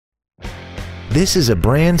This is a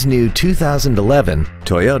brand new 2011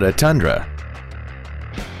 Toyota Tundra.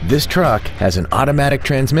 This truck has an automatic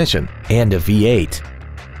transmission and a V8.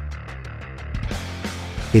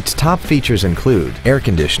 Its top features include air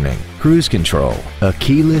conditioning, cruise control, a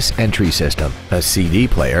keyless entry system, a CD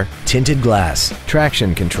player, tinted glass,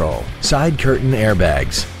 traction control, side curtain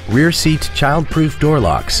airbags, rear seat child-proof door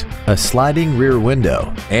locks, a sliding rear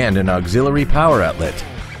window, and an auxiliary power outlet.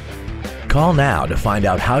 Call now to find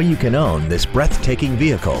out how you can own this breathtaking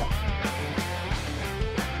vehicle.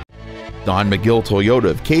 Don McGill Toyota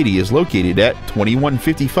of Katy is located at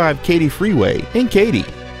 2155 Katy Freeway in Katy.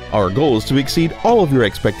 Our goal is to exceed all of your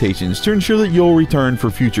expectations to ensure that you'll return for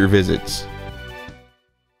future visits.